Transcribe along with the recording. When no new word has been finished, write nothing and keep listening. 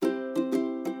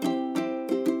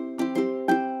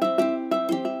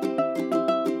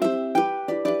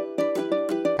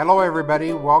Hello,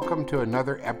 everybody. Welcome to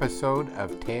another episode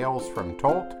of Tales from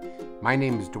Tolt. My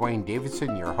name is Dwayne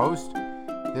Davidson, your host.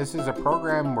 This is a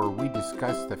program where we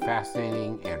discuss the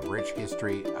fascinating and rich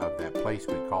history of that place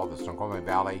we call the Snoqualmie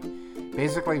Valley,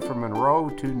 basically from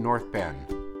Monroe to North Bend.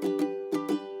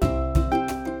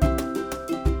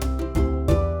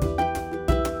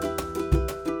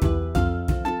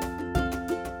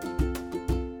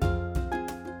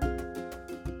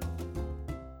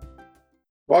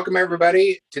 Welcome,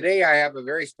 everybody. Today I have a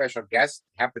very special guest.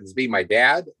 Happens to be my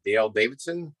dad, Dale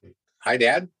Davidson. Hi,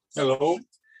 Dad. Hello.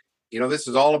 This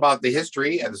is all about the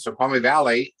history of the Snoqualmie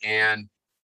Valley, and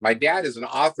my dad is an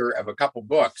author of a couple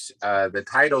books, the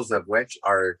titles of which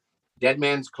are Dead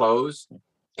Man's Clothes,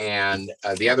 and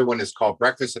the other one is called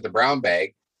Breakfast at the Brown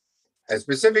Bag.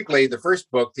 Specifically, the first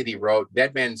book that he wrote,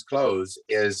 Dead Man's Clothes,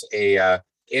 is a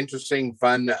interesting,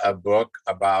 fun book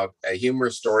about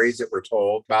humorous stories that were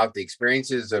told about the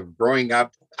experiences of growing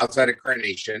up outside of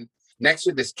Carnation next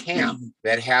to this camp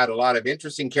that had a lot of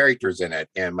interesting characters in it.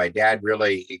 And my dad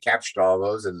really captured all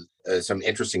those and some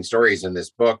interesting stories in this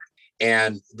book.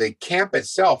 And the camp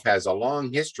itself has a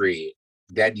long history.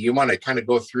 Dad, do you want to kind of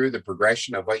go through the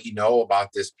progression of what you know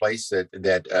about this place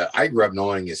that I grew up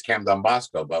knowing as Camp Don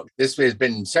Bosco, but this has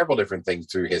been several different things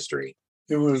through history.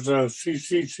 It was a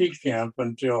CCC camp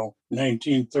until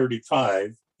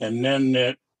 1935, and then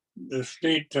the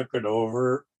state took it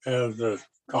over as a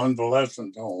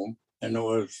convalescent home, and it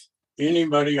was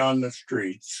anybody on the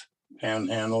streets,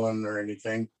 panhandling or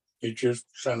anything, they just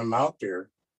sent them out there.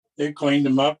 They cleaned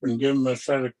them up and gave them a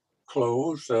set of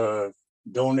clothes,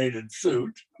 donated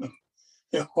suit.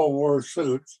 They all wore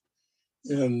suits,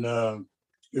 and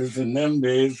because in them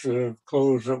days,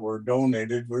 clothes that were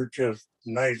donated were just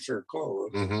nicer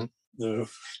clothes. Mm-hmm. The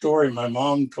story my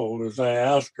mom told is I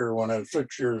asked her when I was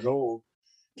 6 years old,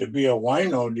 to be a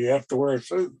wino, do you have to wear a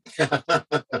suit?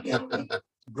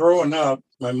 Growing up,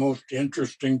 my most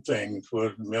interesting things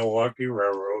was Milwaukee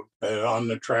Railroad, on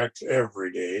the tracks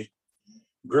every day,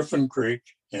 Griffin Creek,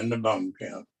 and the bum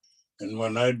camp. And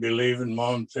when I'd be leaving,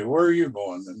 Mom would say, "Where are you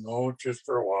going?" And, "Oh, just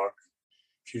for a walk."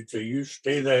 She'd say, "You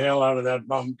stay the hell out of that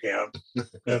bum camp."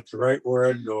 That's right where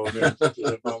I'd go, to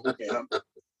the bum camp.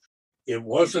 It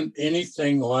wasn't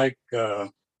anything like,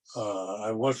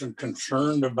 I wasn't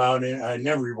concerned about it. I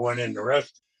never went in the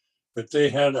rest, but they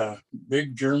had a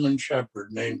big German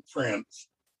shepherd named Prince.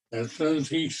 And as soon as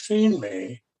he seen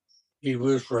me, he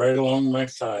was right along my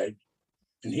side,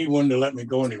 and he wouldn't have let me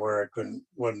go anywhere I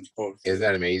wasn't supposed to. Isn't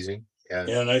that amazing? Yeah.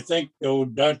 And I think the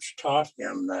old Dutch taught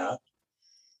him that.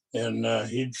 And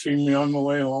he'd see me on my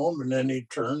way home, and then he'd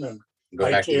turn and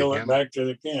hightail it back to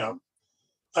the camp.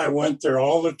 I went there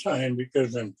all the time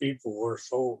because then people were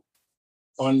so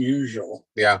unusual.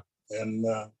 Yeah. And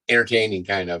entertaining,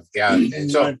 kind of. Yeah.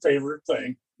 And so my favorite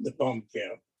thing, the bum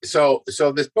camp. So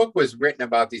this book was written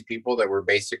about these people that were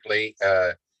basically,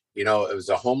 it was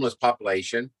a homeless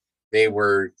population. They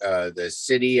were the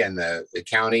city and the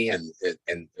county and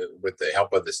with the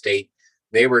help of the state,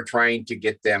 they were trying to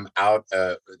get them out.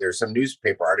 There's some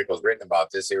newspaper articles written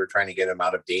about this. They were trying to get them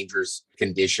out of dangerous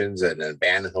conditions at an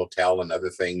abandoned hotel and other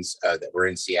things that were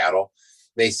in Seattle.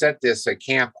 They set this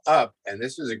camp up, and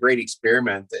this was a great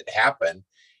experiment that happened.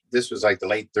 This was like the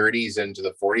late 30s into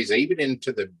the 40s, even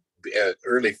into the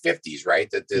early 50s, right?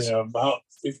 About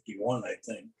 51, I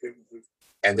think.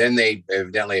 And then they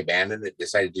evidently abandoned it,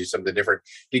 decided to do something different.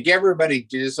 To give everybody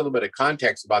just a little bit of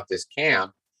context about this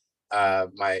camp,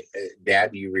 my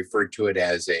dad, you referred to it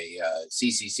as a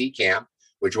CCC camp,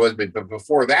 which was, but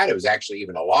before that, it was actually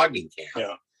even a logging camp.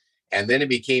 Yeah. And then it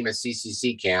became a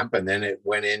CCC camp, and then it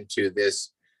went into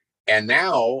this. And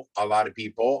now a lot of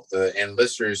people and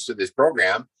listeners to this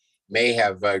program may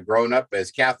have grown up as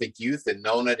Catholic youth and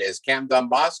known it as Camp Don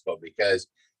Bosco, because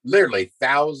literally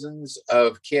thousands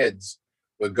of kids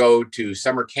would go to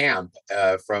summer camp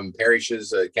from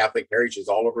parishes, Catholic parishes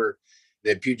all over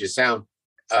the Puget Sound.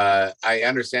 I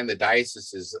understand the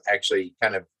diocese is actually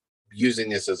kind of using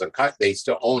this as they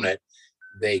still own it.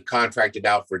 They contracted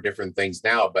out for different things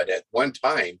now, but at one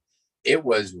time it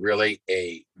was really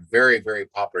a very, very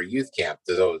popular youth camp.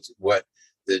 What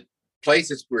the place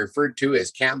that's referred to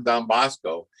as Camp Don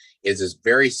Bosco is this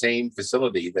very same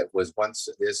facility that was once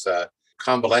this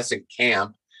convalescent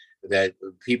camp that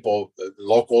people,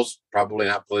 locals, probably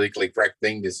not politically correct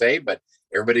thing to say, but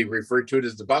everybody referred to it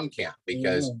as the bum camp,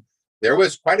 because there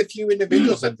was quite a few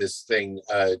individuals at this thing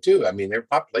too. I mean, their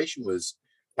population was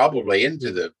probably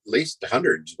into the at least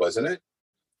hundreds, wasn't it?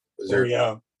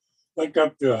 Yeah, like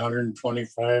up to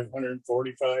 125,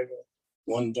 145 at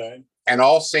one time. And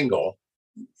all single.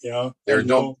 Yeah. There's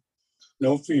no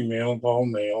female, all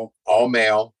male. All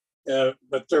male.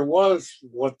 But there was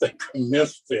what they call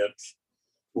misfits.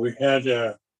 We had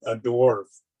a dwarf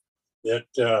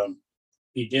that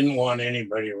he didn't want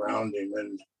anybody around him,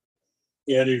 and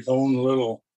he had his own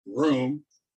little room,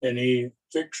 and he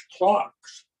fixed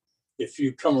clocks. If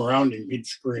you come around him, he'd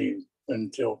scream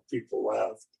until people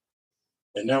laughed,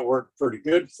 and that worked pretty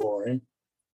good for him.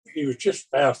 He was just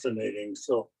fascinating.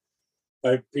 So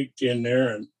I peeked in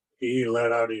there, and he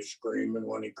let out his scream, and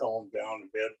when he calmed down a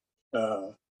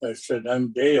bit, I said,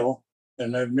 "I'm Dale,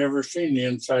 and I've never seen the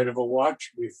inside of a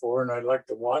watch before, and I'd like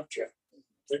to watch it,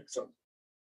 fix them."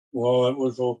 Well, it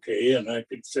was okay, and I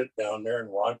could sit down there and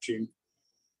watch him.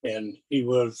 And he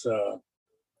was,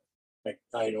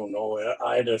 I don't know,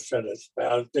 Ida said a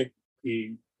spastic.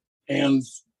 He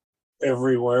hands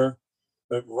everywhere,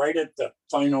 but right at the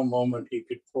final moment, he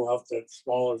could pull out that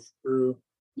smallest screw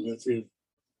with his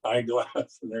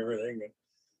eyeglass and everything. And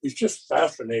he's just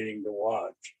fascinating to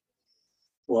watch.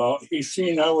 Well, he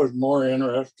seen I was more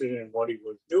interested in what he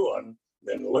was doing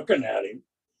than looking at him,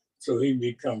 so he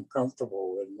become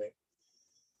comfortable with me.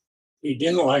 He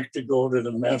didn't like to go to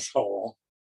the mess hall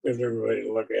because everybody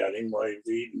would look at him while he's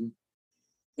eating,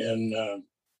 and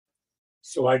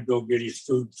so I'd go get his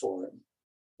food for him.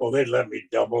 Well, they'd let me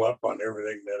double up on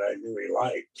everything that I knew he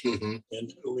liked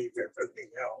and leave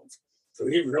everything else. So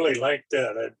he really liked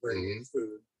that. I'd bring him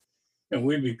food, and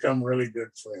we become really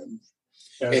good friends.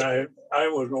 And I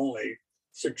was only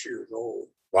 6 years old.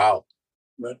 Wow.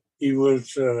 But he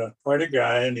was quite a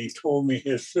guy, and he told me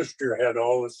his sister had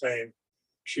all the same.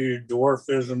 She had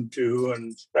dwarfism too,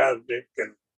 and spastic,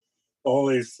 and all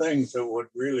these things that would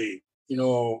really,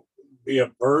 be a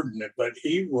burden. But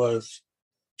he was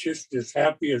just as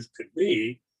happy as could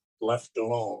be, left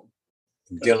alone.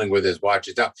 Dealing with his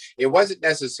watches. Now, it wasn't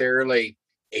necessarily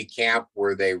a camp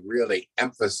where they really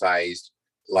emphasized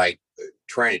like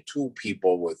trying to tool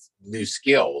people with new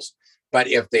skills, but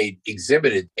if they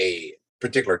exhibited a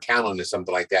particular talent or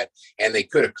something like that, and they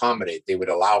could accommodate, they would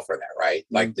allow for that, right?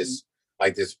 Like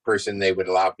this person, they would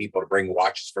allow people to bring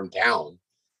watches from town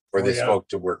for this folk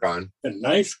to work on. And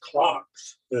nice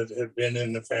clocks that had been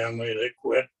in the family that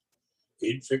quit,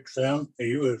 he'd fix them.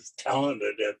 He was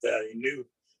talented at that. He knew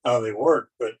how they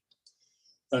worked. But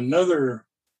another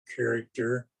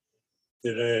character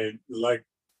that I liked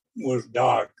was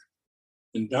Doc.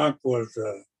 And Doc was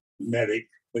a medic,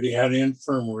 but he had an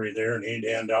infirmary there, and he'd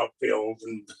hand out pills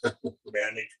and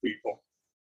manage people.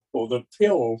 Well, the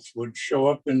pills would show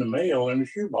up in the mail in a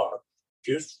shoebox,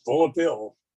 just full of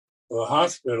pills. The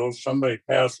hospital, somebody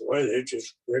passed away, they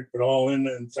just rip it all in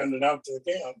and send it out to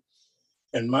the camp.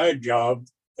 And my job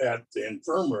at the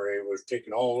infirmary was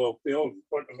taking all the little pills and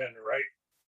putting them in the right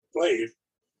place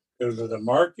because of the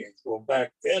markings. Well,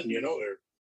 back then, they're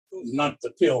not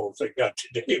the pills they got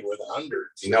today with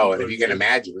hundreds. No, and if you can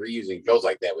imagine reusing pills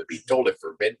like that would be totally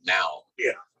forbidden now.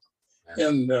 Yeah.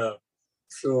 And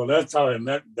so that's how I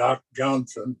met Doc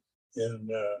Johnson.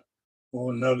 And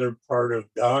another part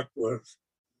of Doc was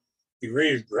he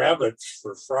raised rabbits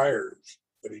for friars,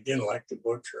 but he didn't like to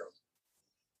butcher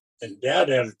them. And Dad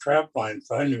had a trap line,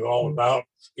 so I knew all about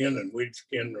skin, and we'd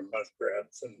skin the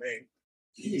muskrats and Maine.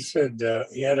 He said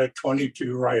he had a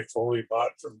 22 rifle he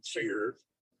bought from Sears,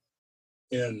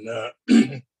 and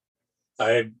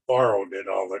I borrowed it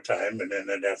all the time, and then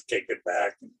I'd have to take it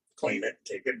back and clean it,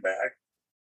 take it back.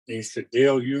 And he said,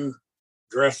 "Dale, you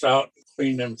dress out and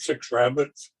clean them 6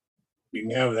 rabbits, you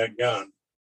can have that gun."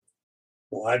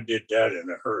 Well, I did that in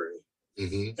a hurry,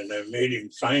 and I made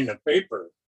him sign a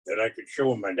paper that I could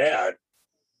show my dad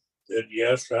that,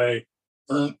 yes, I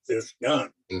earned this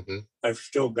gun. I've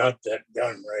still got that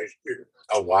gun right here.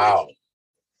 Oh, wow.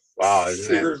 Wow.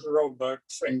 Sears Roebuck,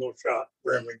 single shot,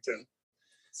 Remington.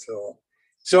 So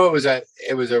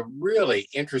it was a really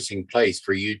interesting place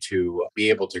for you to be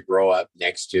able to grow up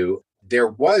next to. There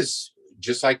was,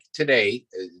 just like today,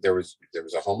 there was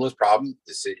a homeless problem.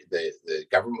 The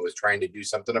government was trying to do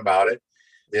something about it.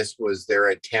 This was their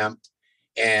attempt.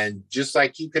 And just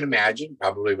like you can imagine,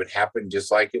 probably would happen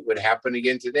just like it would happen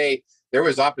again today. There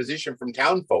was opposition from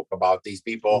town folk about these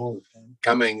people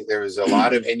coming. There was a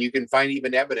lot of, and you can find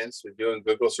even evidence with doing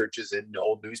Google searches in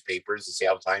old newspapers, the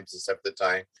Seattle Times and stuff at the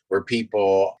time, where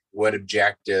people would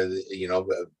object to,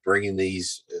 bringing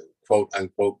these quote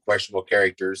unquote questionable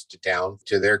characters to town,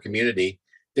 to their community.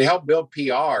 To help build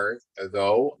PR,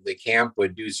 though, the camp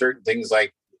would do certain things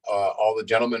like all the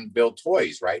gentlemen build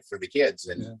toys, right, for the kids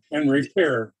and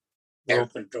repair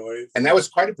broken toys. And that was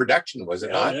quite a production, was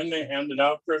it not? And they handed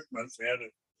out Christmas. They had a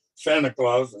Santa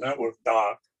Claus, and that was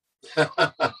Doc,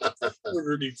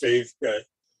 pretty face guy.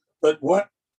 But what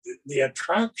the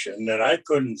attraction that I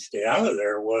couldn't stay out of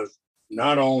there was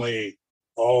not only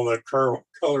all the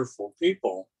colorful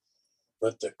people,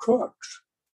 but the cooks,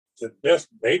 the best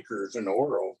bakers in the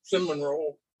world, cinnamon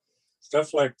roll,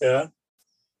 stuff like that.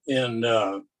 And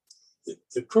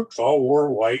the cooks all wore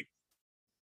white,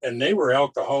 and they were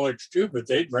alcoholics too, but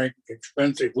they drank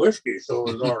expensive whiskey, so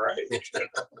it was all right.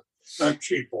 Not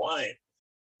cheap wine.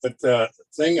 But the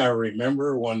thing I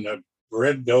remember when the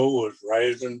bread dough was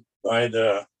rising by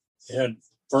the had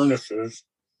furnaces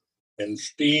and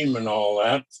steam and all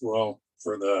that, well,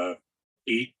 for the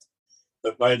heat,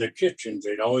 but by the kitchens,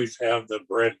 they'd always have the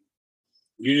bread.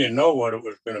 You didn't know what it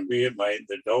was going to be. It might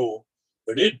the dough,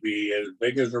 but it'd be as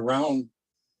big as a round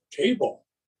table.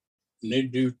 And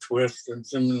they'd do twists and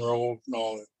cinnamon rolls and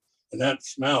all that. And that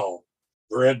smell,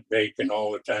 bread baking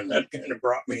all the time, that kind of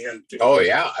brought me into. Oh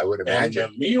yeah, I would And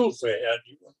imagine. the meals they had,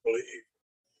 you wouldn't believe.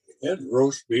 They had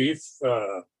roast beef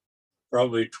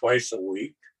probably twice a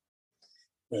week.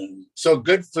 And So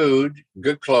good food,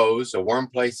 good clothes, a warm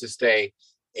place to stay.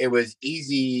 It was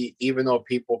easy, even though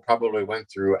people probably went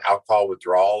through alcohol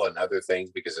withdrawal and other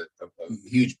things, because a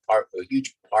huge part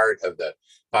of the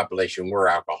population were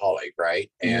alcoholic, right?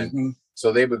 And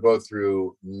so they would go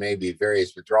through maybe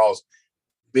various withdrawals,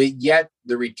 but yet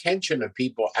the retention of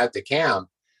people at the camp,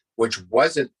 which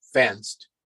wasn't fenced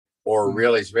or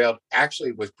really surveilled,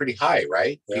 actually was pretty high,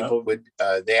 right? Yeah. People would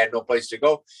they had no place to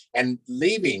go, and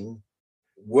leaving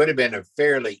would have been a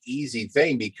fairly easy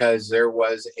thing because there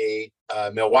was a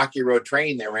Milwaukee Road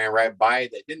train that ran right by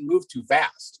that didn't move too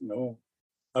fast. No,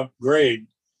 upgrade.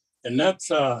 And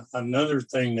that's another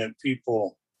thing that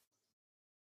people,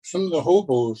 some of the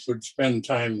hobos would spend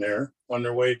time there on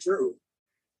their way through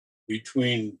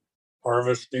between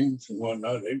harvestings and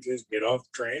whatnot. They'd just get off the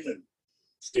train and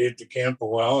stay at the camp a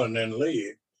while and then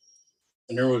leave.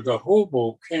 And there was a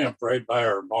hobo camp right by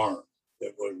our barn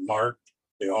that was marked.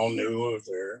 They all knew it was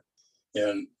there.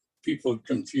 And people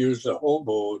confused the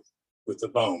hobos with the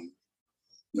bums.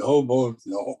 The hobos,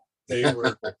 no, they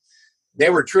were they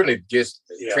were truly just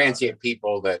transient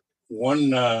people. That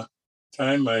one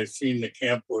time I seen the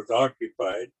camp was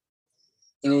occupied,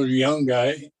 and it was a young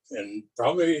guy and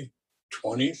probably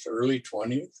 20s, early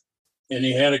 20s, and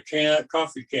he had a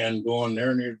coffee can going there,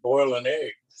 and he was boiling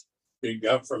eggs he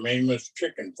got from Amos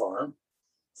Chicken Farm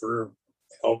for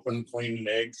helping cleaning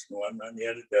eggs and whatnot. He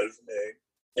had a dozen eggs.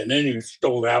 And then he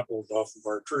stole apples off of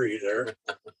our tree there.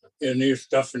 And he was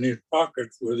stuffing his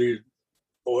pockets with his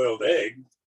boiled eggs.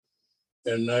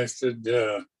 And I said,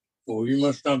 well, you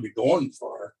must not be going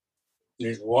far. And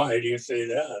he said, why do you say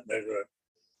that? There's a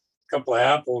couple of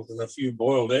apples and a few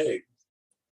boiled eggs.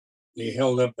 And he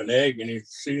held up an egg, and he said,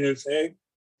 see this egg?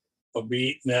 I'll be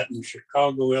eating that in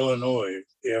Chicago, Illinois,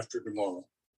 after tomorrow.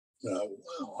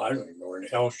 Wow, I don't even know where the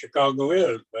hell Chicago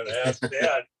is, but I asked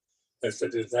Dad, I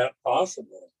said, is that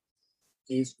possible?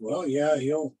 He said, well, yeah,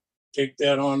 he'll take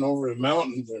that on over the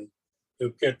mountains and he'll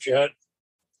catch that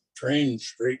train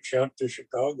straight shot to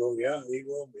Chicago. Yeah, he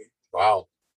will be. Wow.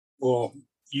 Well,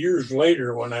 years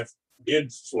later, when I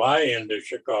did fly into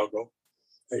Chicago,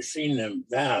 I seen them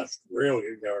vast rail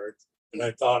yards, and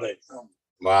I thought I'd come.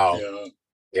 Wow.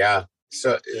 Yeah.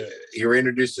 So you were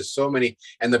introduced to so many,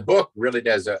 and the book really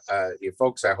does. You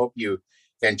folks, I hope you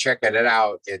can check it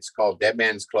out. It's called Dead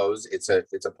Man's Clothes. It's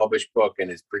a published book,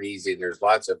 and it's pretty easy. And there's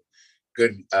lots of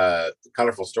good,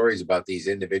 colorful stories about these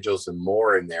individuals and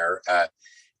more in there.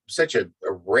 Such an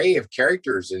array of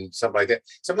characters and stuff like that.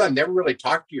 Something I've never really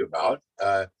talked to you about.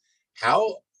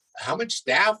 How much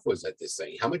staff was at this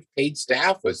thing? How much paid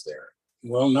staff was there?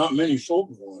 Well, not many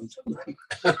sober ones.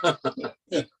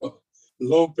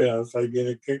 Lopez, I get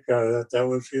a kick out of that. That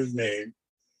was his name.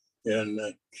 And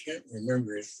I can't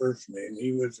remember his first name.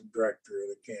 He was the director of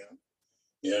the camp.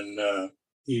 And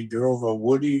he drove a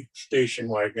Woody station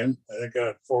wagon. I think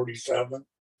a 47,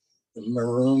 the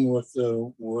maroon with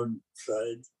the wood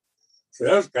side. So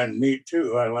that was kind of neat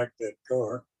too. I liked that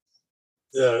car.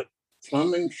 The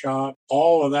plumbing shop,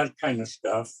 all of that kind of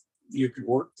stuff, you could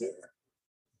work there.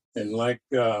 And like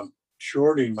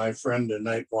Shorty, my friend, the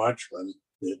night watchman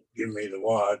that gave me the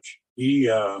watch, he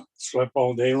slept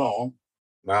all day long.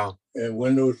 Wow. And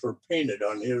windows were painted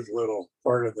on his little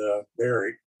part of the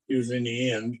barrack. He was in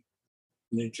the end,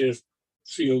 and it just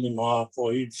sealed him off.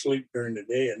 Well, he'd sleep during the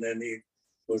day, and then he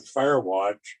was fire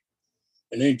watch.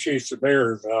 And they chased the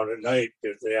bears out at night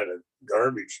because they had a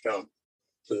garbage dump.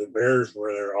 So the bears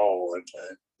were there all the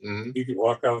time. Mm-hmm. You could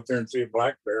walk out there and see a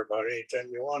black bear about any time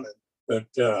you wanted. But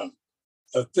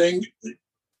a thing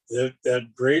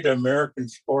that great American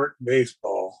sport,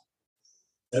 baseball,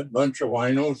 that bunch of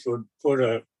winos would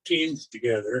put teams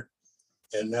together,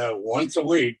 and once a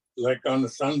week, like on a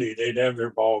Sunday, they'd have their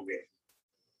ball game.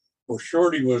 Well,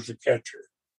 Shorty was the catcher.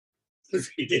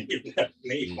 He didn't even have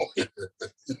any weight.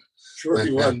 Sure,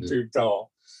 he wasn't too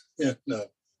tall. Yeah, no,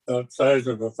 the size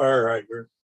of a fire hydrant.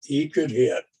 He could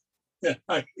hit.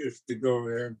 I used to go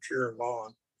over there and cheer him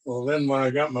on. Well, then when I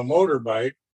got my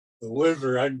motorbike, the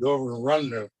Whizzer, I'd go over and run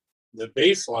the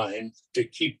baseline to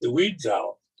keep the weeds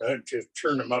out. I'd just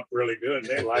turn them up really good.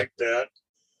 They liked that.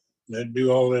 And I'd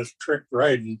do all this trick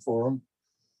riding for them.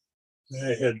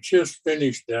 I had just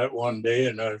finished that one day,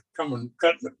 and I was cutting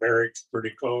the barracks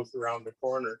pretty close around the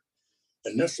corner,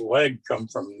 and this leg come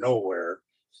from nowhere.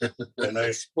 And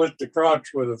I split the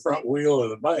crotch with the front wheel of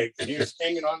the bike, and he was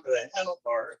hanging onto the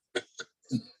handlebar.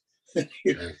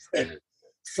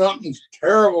 Something's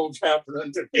terrible's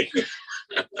happening to me.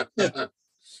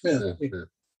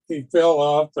 He fell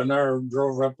off, and I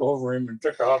drove up over him and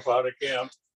took off out of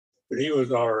camp. But he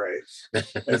was all right.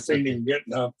 I seen him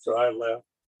getting up, so I left.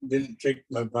 Didn't take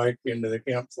my bike into the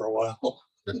camp for a while.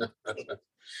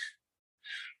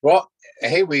 Well,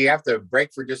 hey, we have to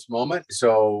break for just a moment.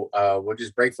 So we'll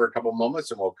just break for a couple moments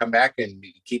and we'll come back and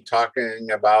keep talking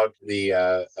about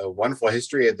the wonderful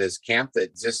history of this camp that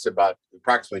exists about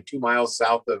approximately 2 miles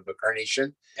south of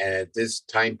Carnation. And at this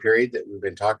time period that we've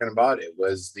been talking about, it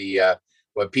was the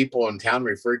what people in town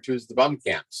referred to as the bum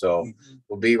camp. So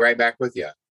we'll be right back with you.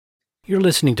 You're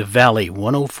listening to Valley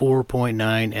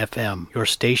 104.9 FM, your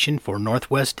station for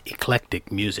Northwest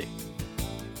eclectic music.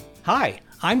 Hi,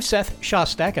 I'm Seth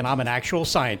Shostak, and I'm an actual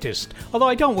scientist, although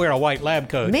I don't wear a white lab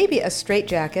coat. Maybe a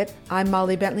straitjacket. I'm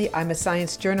Molly Bentley. I'm a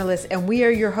science journalist, and we are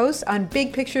your hosts on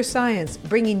Big Picture Science,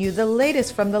 bringing you the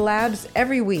latest from the labs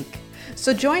every week.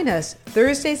 So join us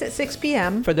Thursdays at 6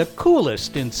 p.m. for the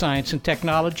coolest in science and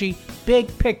technology,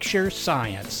 Big Picture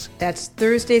Science. That's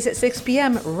Thursdays at 6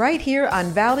 p.m. right here on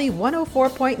Valley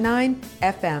 104.9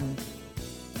 FM.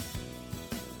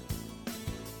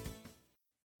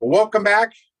 Well, welcome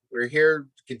back. We're here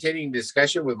continuing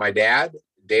discussion with my dad,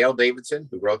 Dale Davidson,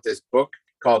 who wrote this book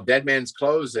called Dead Man's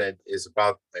Clothes that is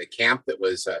about a camp that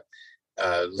was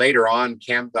later on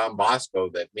Camp Don Bosco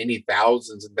that many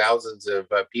thousands and thousands of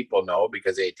people know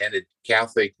because they attended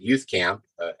Catholic youth camp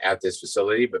at this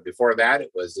facility. But before that,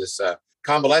 it was this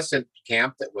convalescent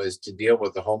camp that was to deal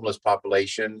with the homeless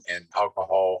population and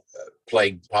alcohol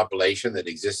plagued population that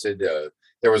existed.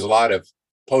 There was a lot of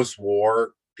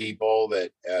post-war people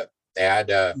that had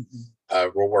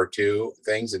World War II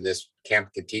things, and this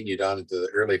camp continued on into the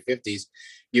early 50s.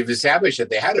 You've established that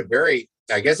they had a very,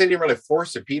 I guess they didn't really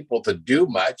force the people to do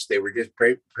much. They were just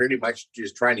pretty much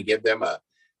just trying to give them a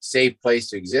safe place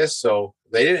to exist. So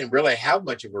they didn't really have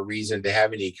much of a reason to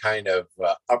have any kind of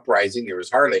uprising. There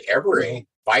was hardly ever a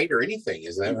fight or anything.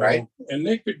 Isn't that right? And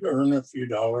they could earn a few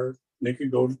dollars. They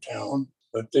could go to town,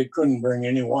 but they couldn't bring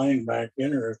any wine back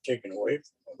in or have taken away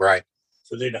from them. Right.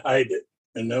 So they'd hide it.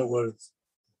 And that was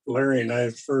Larry and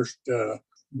I's first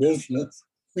business.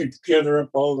 We'd gather up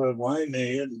all the wine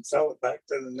they had and sell it back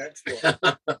to the next one.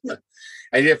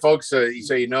 And yeah, folks, so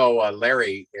you know,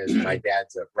 Larry is my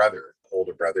dad's brother,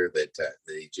 older brother that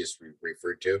he just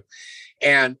referred to.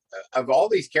 And of all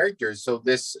these characters, so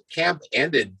this camp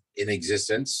ended in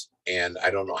existence, and I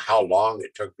don't know how long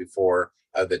it took before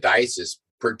the diocese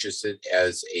purchased it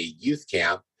as a youth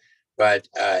camp. But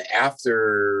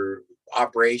after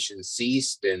operations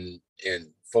ceased and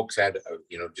folks had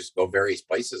just go various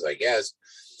places, I guess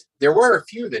there were a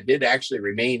few that did actually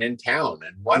remain in town,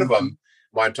 and one of them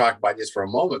I want to talk about just for a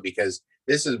moment because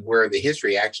this is where the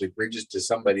history actually bridges to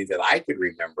somebody that I could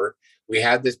remember. We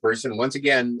had this person, once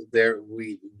again,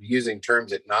 we using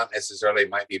terms that not necessarily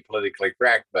might be politically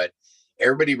correct, but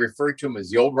everybody referred to him as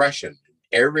the Old Russian.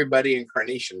 Everybody in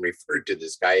Carnation referred to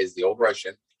this guy as the Old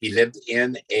Russian. He lived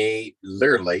in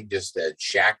literally just a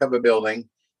shack of a building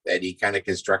that he kind of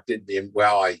constructed.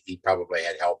 He probably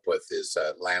had help with his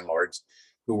landlords,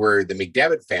 who were the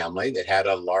McDevitt family that had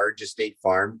a large estate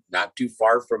farm not too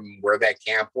far from where that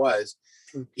camp was.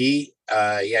 They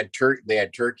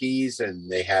had turkeys and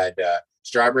they had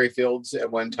strawberry fields at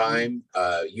one time.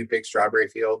 You pick strawberry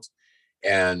fields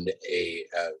and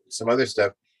some other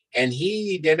stuff. And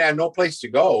he didn't have no place to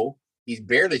go. He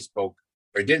barely spoke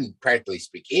or didn't practically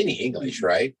speak any English,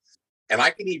 right? And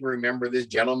I can even remember this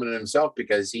gentleman himself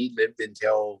because he lived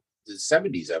until the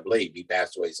 70s, I believe. He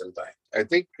passed away sometime. I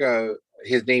think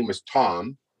his name was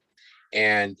Tom,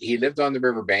 and he lived on the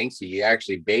riverbanks. He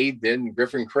actually bathed in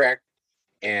Griffin Creek.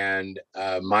 And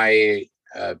my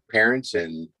parents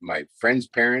and my friend's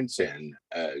parents and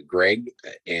Greg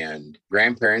and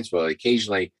grandparents will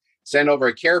occasionally send over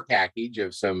a care package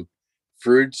of some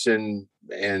fruits and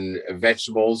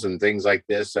vegetables and things like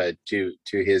this to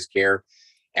his care.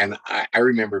 And I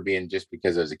remember being, just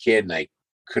because I was a kid and I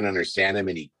couldn't understand him,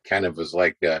 and he kind of was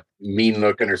like mean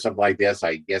looking or something like this.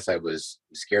 I guess I was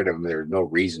scared of him. There was no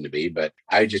reason to be, but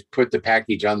I just put the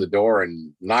package on the door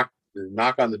and knock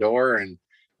on the door and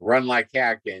run like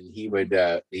heck, and he would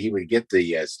get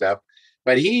the stuff.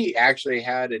 But he actually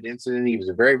had an incident. He was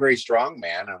a very, very strong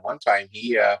man. And one time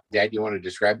Dad, you want to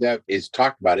describe that? It's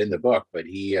talked about in the book, but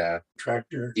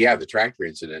Tractor. Yeah, the tractor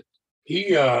incident.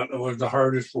 He was the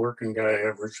hardest working guy I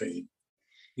ever seen.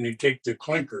 And he'd take the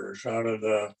clinkers out of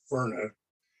the furnace,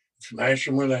 smash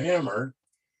them with a hammer,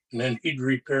 and then he'd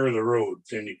repair the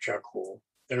roads in each chuck hole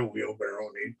in a wheelbarrow.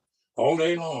 And he'd all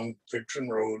day long fixing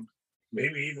roads,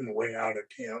 maybe even way out of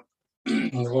camp.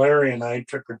 Larry and I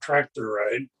took a tractor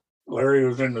ride. Larry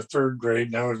was in the 3rd grade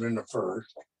and I was in the 1st.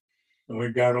 And we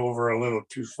got over a little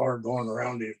too far going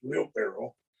around his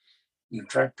wheelbarrow. And the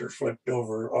tractor flipped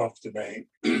over off the bank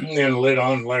and lit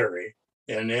on Larry.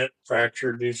 And it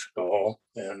fractured his skull.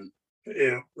 And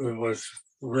it was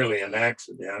really an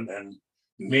accident. And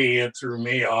it threw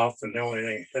me off, and the only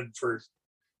thing head first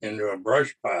into a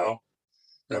brush pile.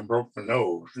 And I broke my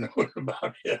nose. And that was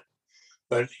about it.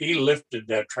 But he lifted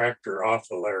that tractor off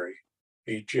of Larry.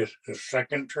 He just, the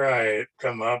second try, it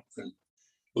come up and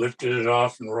lifted it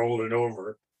off and rolled it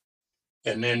over.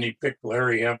 And then he picked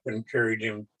Larry up and carried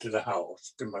him to the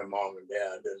house, to my mom and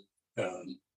dad.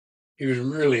 And he was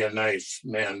really a nice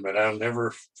man, but I'll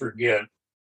never forget,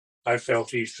 I felt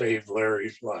he saved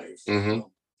Larry's life. Mm-hmm.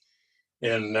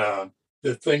 And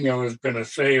the thing I was going to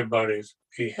say about is,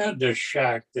 he had this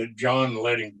shack that John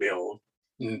let him build,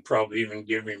 and probably even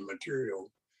give him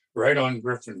material, right on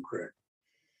Griffin Creek.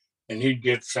 And he'd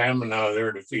get salmon out of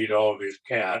there to feed all of his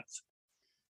cats.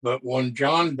 But when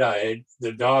John died,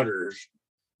 the daughters,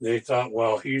 they thought,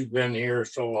 well, he's been here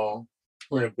so long,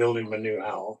 we're going to build him a new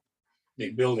house.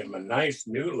 They built him a nice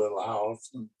new little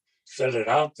house and set it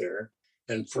out there.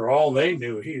 And for all they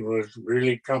knew, he was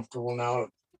really comfortable now,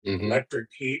 electric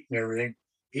heat and everything.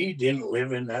 He didn't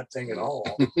live in that thing at all.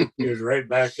 He was right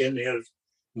back in his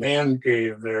man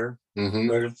cave there.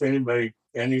 But if anybody,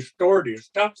 and he stored his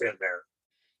stuff in there.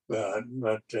 But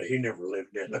he never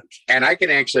lived in it. And I can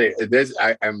actually,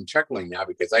 I'm chuckling now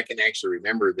because I can actually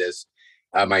remember this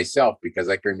myself, because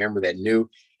I can remember that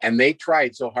and they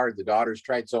tried so hard, the daughters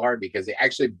tried so hard, because they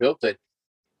actually built it.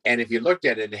 And if you looked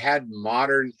at it, it had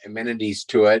modern amenities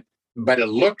to it, but it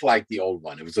looked like the old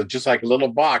one. It was just like a little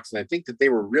box. And I think that they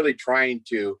were really trying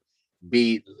to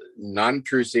be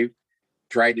non-intrusive,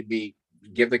 try to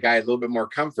give the guy a little bit more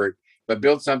comfort, but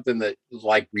build something that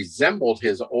like resembled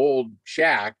his old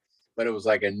shack, but it was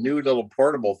like a new little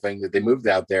portable thing that they moved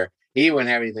out there. He wouldn't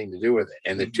have anything to do with it.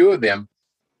 And the two of them,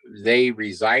 they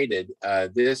resided.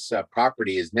 This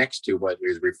property is next to what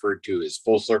is referred to as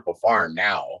Full Circle Farm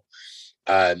now.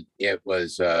 It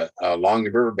was along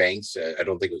the riverbanks. I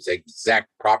don't think it was exact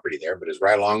property there, but it's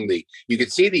right along you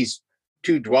could see these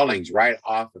two dwellings right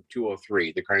off of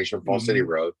 203, the Carnation Falls City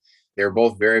Road. They're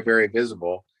both very, very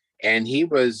visible. And he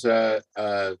was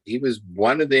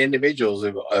one of the individuals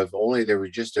of only, there were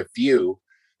just a few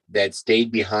that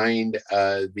stayed behind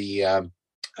after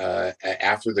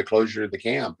the closure of the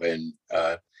camp. And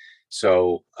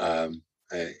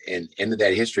and ended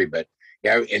that history. But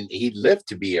yeah, and he lived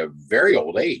to be a very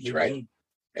old age, right?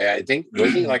 I think,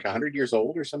 wasn't he like 100 years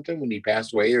old or something when he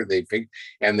passed away? Or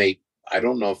I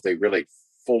don't know if they really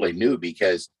fully knew,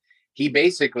 because he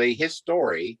basically, his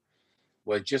story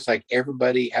was just like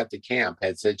everybody at the camp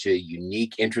had such a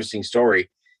unique, interesting story.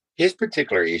 His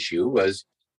particular issue was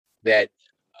that,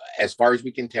 as far as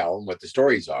we can tell and what the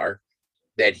stories are,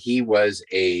 that he was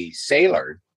a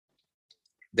sailor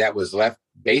that was left,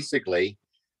 basically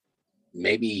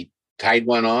maybe tied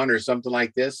one on or something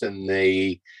like this, and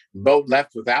the boat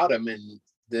left without him, and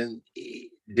then he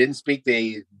didn't speak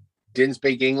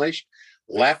English,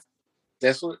 left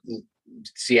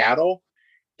Seattle.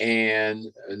 And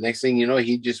next thing you know,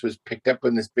 he just was picked up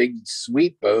in this big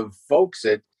sweep of folks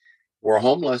that were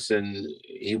homeless, and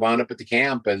he wound up at the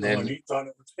camp. And then he thought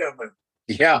it was heaven.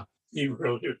 Yeah, he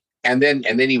really did. And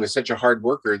then he was such a hard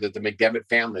worker that the McDevitt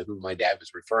family, who my dad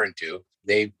was referring to,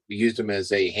 they used him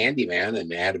as a handyman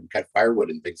and had him cut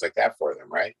firewood and things like that for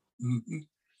them, right?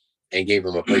 And gave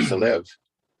him a place to live.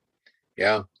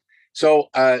 Yeah. So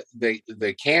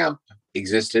the camp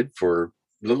existed for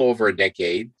a little over a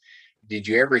decade. Did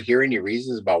you ever hear any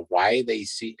reasons about why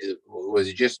was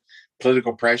it just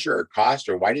political pressure or cost,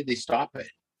 or why did they stop it?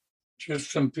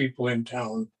 Just some people in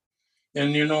town.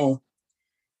 And,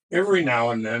 every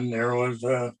now and then there was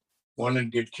one that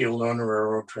get killed on the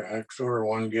railroad tracks, or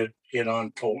one get hit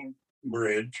on Tolt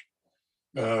Bridge,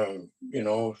 staggering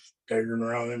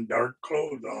around in dark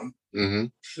clothes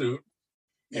on, suit,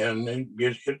 and then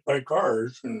get hit by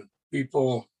cars. And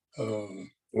people,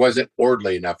 wasn't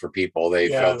orderly enough for people. They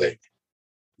felt that.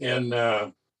 And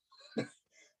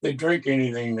they drink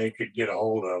anything they could get a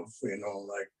hold of,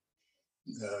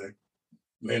 like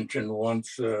mentioned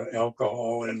once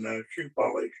alcohol and shoe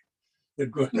polish.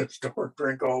 They'd go in the store,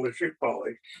 drink all the shoe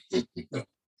polish.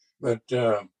 But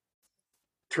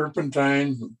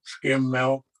turpentine, skim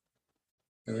milk,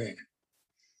 I mean,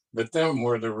 but them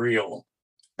were the real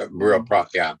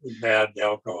bad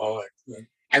alcoholics.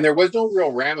 And there was no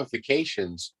real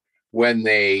ramifications when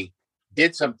they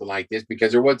did something like this,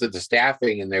 because there wasn't the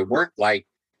staffing, and they weren't like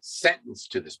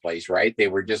sentenced to this place, right? They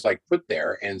were just like put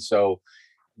there. And so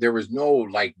there was no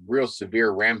like real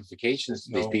severe ramifications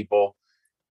to these people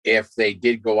if they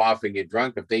did go off and get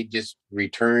drunk. If they just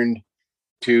returned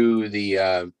to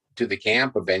the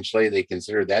camp eventually, they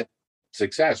considered that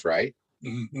success, right?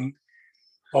 Mm-hmm.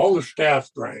 All the staff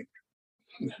drank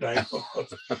that I know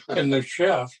of. And the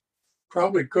chef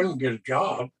probably couldn't get a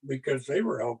job because they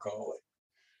were alcoholics.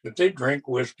 But they drank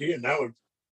whiskey, and that was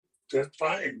just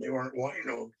fine. They weren't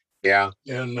winos. Yeah.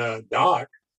 And Doc,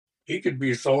 he could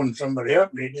be sewing somebody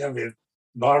up, and he'd have his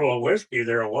bottle of whiskey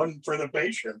there, one for the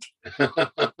patient.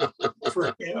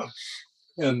 For him.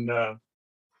 And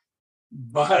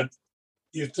but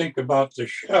you think about the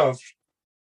chefs,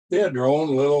 they had their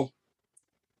own little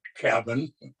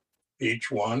cabin,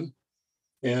 each one,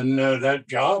 and that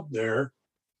job there,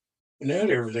 and they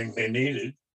had everything they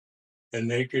needed,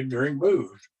 and they could drink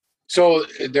booze. So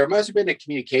there must have been a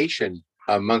communication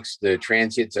amongst the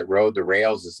transients that rode the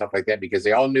rails and stuff like that, because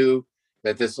they all knew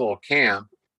that this little camp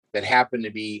that happened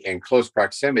to be in close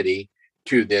proximity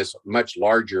to this much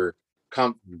larger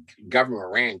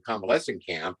government-ran convalescent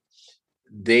camp,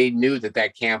 they knew that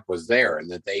that camp was there, and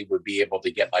that they would be able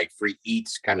to get like free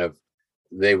eats, kind of.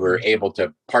 They were able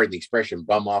to, pardon the expression,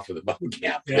 bum off of the bum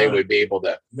camp. Yeah. They would be able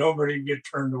to. Nobody get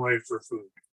turned away for food.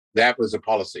 That was a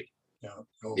policy.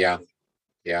 Yeah.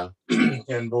 Yeah.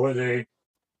 And boy,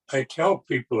 I tell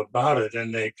people about it,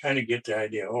 and they kind of get the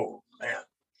idea. Oh man,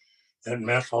 that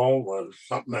mess hall was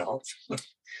something else.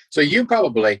 So you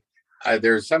probably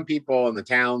there's some people in the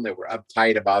town that were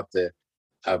uptight about the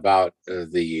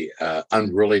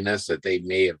unruliness that they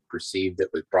may have perceived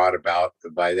that was brought about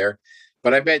by there.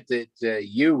 But I bet that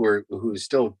you were, who was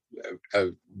still a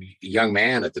young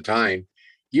man at the time,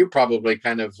 you probably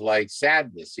kind of like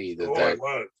sad to see that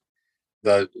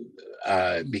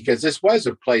because this was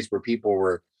a place where people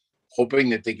were hoping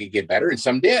that they could get better, and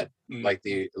some did. Mm-hmm. Like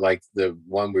the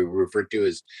one we referred to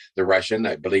as the Russian,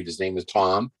 I believe his name was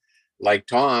Tom. Like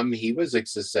Tom, he was a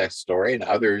success story, and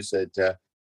others that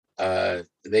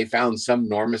they found some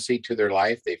normalcy to their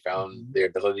life. They found their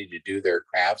ability to do their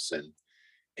crafts and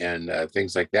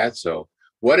things like that. So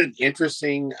what an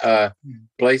interesting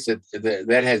place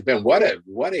that has been. What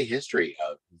a history.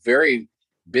 A very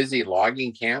busy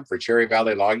logging camp for Cherry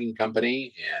Valley Logging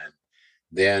Company, and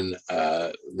then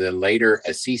later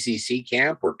a CCC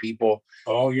camp where people,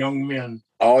 all young men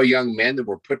that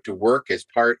were put to work as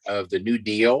part of the New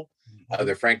Deal of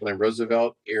the Franklin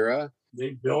Roosevelt era.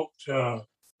 They built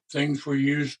things we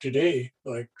use today,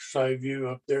 like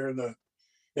Skyview up there,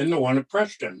 and the one at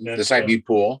Preston. The Skyview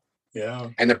pool. Yeah.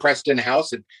 And the Preston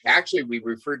House. And actually, we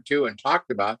referred to and talked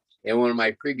about in one of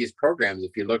my previous programs.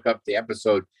 If you look up the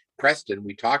episode Preston,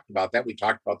 we talked about that. We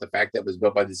talked about the fact that it was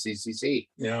built by the CCC.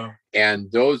 Yeah. And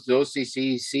those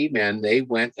CCC men, they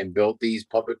went and built these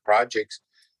public projects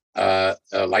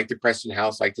like the Preston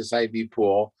House, like the Skyview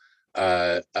pool,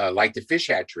 like the fish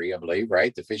hatchery, I believe,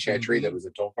 right? The fish hatchery that was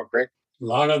at Tolt Creek. A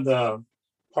lot of the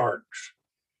parks,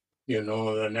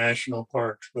 the national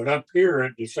parks, but up here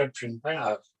at Deception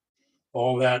Pass,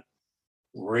 all that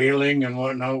railing and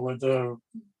whatnot with the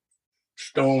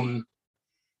stone,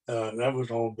 that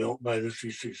was all built by the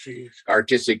CCCs.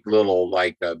 Artistic little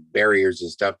like barriers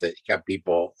and stuff that kept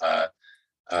people,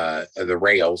 the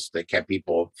rails that kept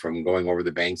people from going over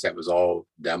the banks. That was all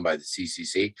done by the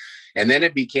CCC. And then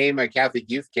it became a Catholic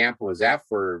youth camp and was that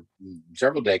for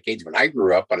several decades. When I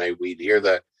grew up, and we'd hear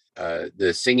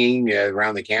the singing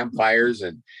around the campfires,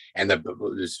 and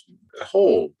this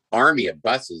whole army of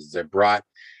buses that brought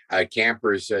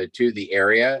campers to the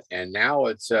area. And now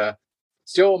it's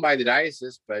still owned by the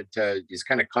diocese, but it's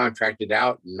kind of contracted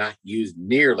out and not used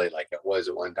nearly like it was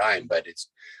at one time. But it's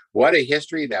what a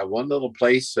history, that one little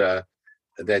place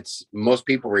that's most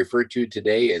people refer to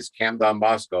today as Camp Don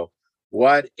Bosco.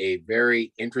 What a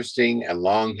very interesting and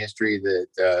long history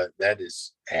that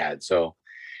is had. So,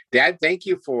 Dad, thank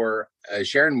you for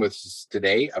sharing with us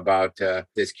today about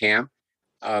this camp.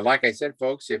 Like I said,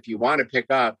 folks, if you want to pick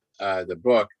up the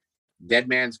book, Dead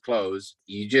Man's Clothes,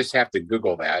 you just have to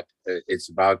Google that. It's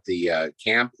about the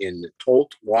camp in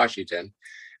Tolt, Washington.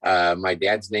 My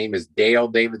dad's name is Dale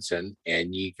Davidson,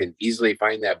 and you can easily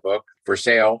find that book for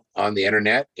sale on the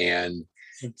internet and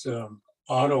It's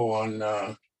auto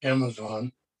on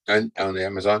Amazon. on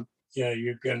Amazon. Yeah,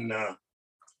 you can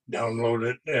download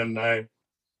it, and I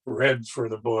read for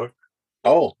the book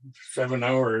Oh, 7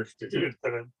 hours to do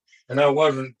it, and I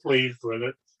wasn't pleased with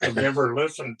it. I've never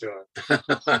listened to it.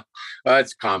 well,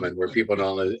 it's common where people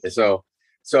don't listen.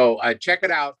 So check it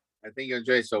out. I think you'll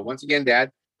enjoy it. So once again, Dad,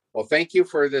 well, thank you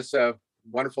for this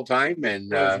wonderful time.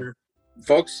 And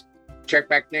folks, check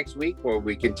back next week where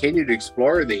we continue to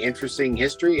explore the interesting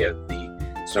history of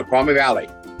the Snoqualmie Valley.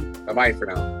 Bye-bye for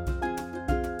now.